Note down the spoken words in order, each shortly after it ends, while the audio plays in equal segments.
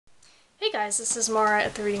Hey guys, this is Mara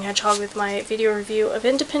at the Reading Hedgehog with my video review of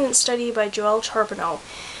Independent Study by Joelle Charbonneau.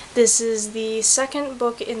 This is the second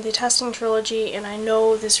book in the testing trilogy, and I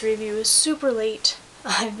know this review is super late.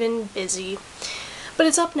 I've been busy, but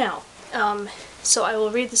it's up now. So I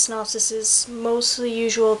will read the synopsis. It's mostly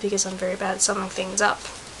usual because I'm very bad at summing things up.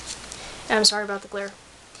 And I'm sorry about the glare.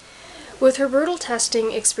 With her brutal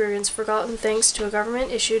testing experience forgotten thanks to a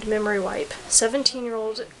government-issued memory wipe,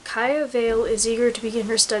 17-year-old Kaya Vale is eager to begin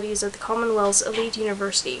her studies at the Commonwealth's elite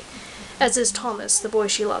university, as is Thomas, the boy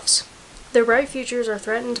she loves. Their bright futures are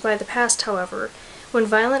threatened by the past, however, when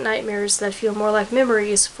violent nightmares that feel more like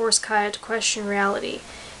memories force Kaya to question reality,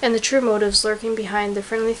 and the true motives lurking behind the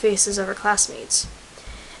friendly faces of her classmates.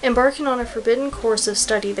 Embarking on a forbidden course of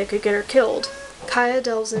study that could get her killed, Kaya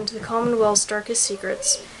delves into the Commonwealth's darkest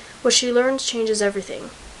secrets. What she learns changes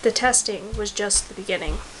everything. The testing was just the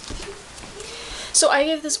beginning. So I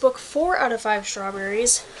gave this book 4 out of 5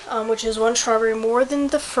 strawberries, which is 1 strawberry more than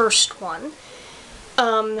the first one.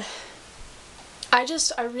 I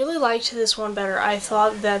really liked this one better. I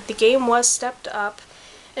thought that the game was stepped up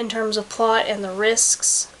in terms of plot and the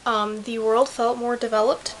risks. The world felt more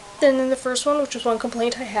developed than in the first one, which was one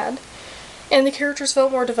complaint I had. And the characters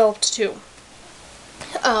felt more developed too.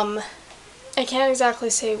 I can't exactly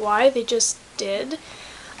say why, they just did.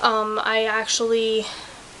 There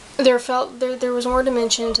was more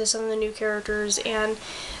dimension to some of the new characters, and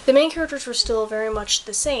the main characters were still very much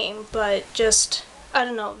the same, but just, I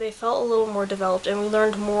don't know, they felt a little more developed, and we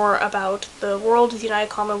learned more about the world of the United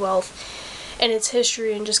Commonwealth and its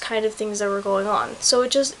history and just kind of things that were going on. So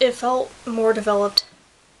it felt more developed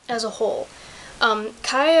as a whole.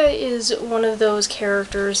 Kaya is one of those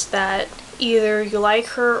characters that either you like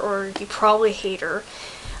her or you probably hate her.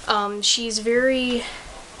 She's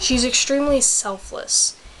extremely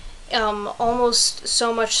selfless. Almost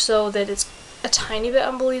so much so that it's a tiny bit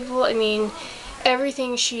unbelievable. I mean,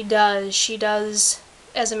 everything she does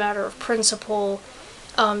as a matter of principle.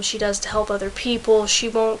 She does to help other people. She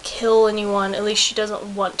won't kill anyone, at least she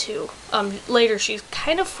doesn't want to. Later she's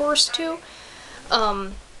kind of forced to.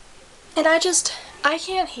 And I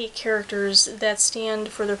can't hate characters that stand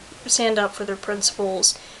up for their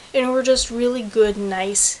principles and who are just really good,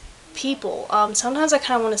 nice people. Sometimes I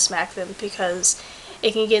kind of want to smack them because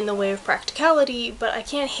it can get in the way of practicality, but I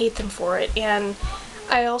can't hate them for it. And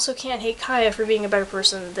I also can't hate Kaya for being a better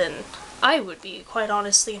person than I would be, quite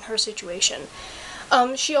honestly, in her situation.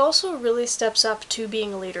 She also really steps up to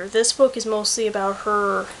being a leader. This book is mostly about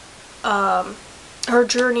her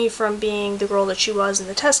journey from being the girl that she was in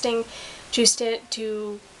the testing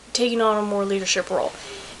to taking on a more leadership role.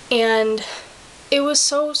 And it was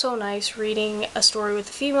so nice reading a story with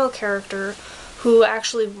a female character who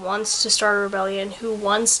actually wants to start a rebellion, who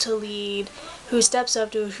wants to lead, who steps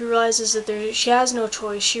up to it, who realizes that she has no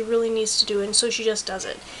choice, she really needs to do it, and so she just does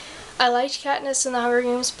it. I liked Katniss in the Hunger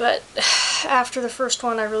Games, but after the first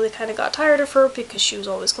one I really kind of got tired of her because she was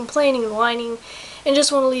always complaining and whining and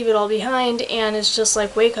just want to leave it all behind, and it's just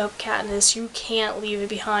like, wake up, Katniss, you can't leave it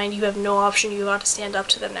behind, you have no option, you got to stand up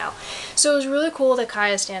to them now. So it was really cool that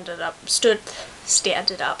Kaya stood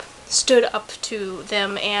up to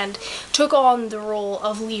them and took on the role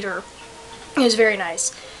of leader. It was very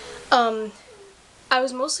nice. I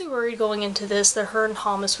was mostly worried going into this that her and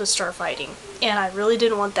Thomas would start fighting, and I really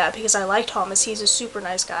didn't want that because I like Thomas, he's a super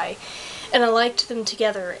nice guy, and I liked them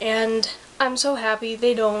together, and I'm so happy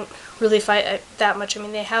they don't really fight that much. I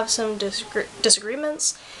mean, they have some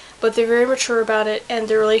disagreements, but they're very mature about it, and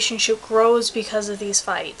their relationship grows because of these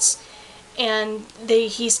fights. And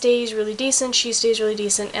he stays really decent, she stays really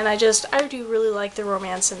decent, and I do really like the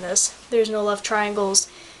romance in this. There's no love triangles.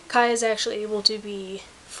 Kaya's actually able to be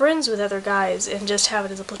friends with other guys and just have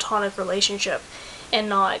it as a platonic relationship and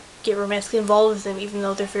not get romantically involved with them even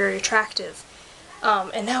though they're very attractive.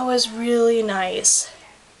 And that was really nice.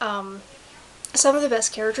 Some of the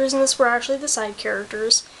best characters in this were actually the side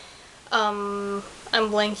characters. I'm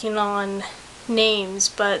blanking on names,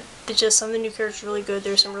 but some of the new characters are really good.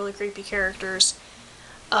 There's some really creepy characters.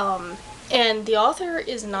 And the author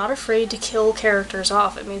is not afraid to kill characters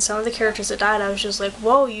off. I mean, some of the characters that died, I was just like,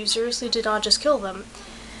 whoa, you seriously did not just kill them.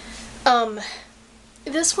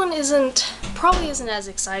 This one probably isn't as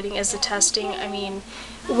exciting as the testing. I mean,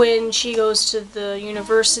 when she goes to the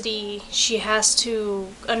university, she has to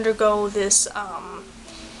undergo this,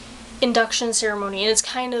 induction ceremony, and it's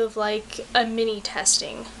kind of like a mini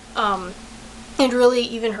testing. And really,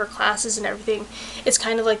 even her classes and everything, it's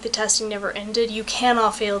kind of like the testing never ended. You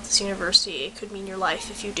cannot fail at this university. It could mean your life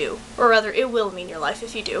if you do. Or rather, it will mean your life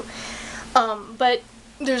if you do. But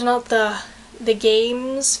there's not the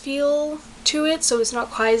games feel to it, so it's not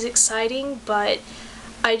quite as exciting, but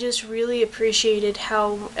I just really appreciated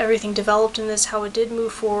how everything developed in this, how it did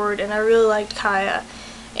move forward, and I really liked Kaya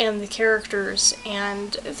and the characters,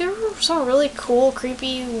 and there were some really cool,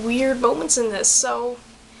 creepy, weird moments in this, so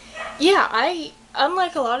yeah,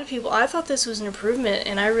 unlike a lot of people, I thought this was an improvement,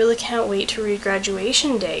 and I really can't wait to read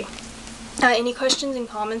Graduation Day. Any questions and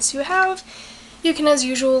comments you have, you can as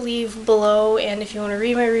usual leave below, and if you want to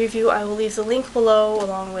read my review, I will leave the link below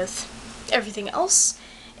along with everything else.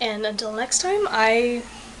 And until next time,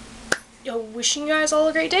 wishing you guys all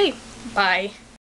a great day. Bye.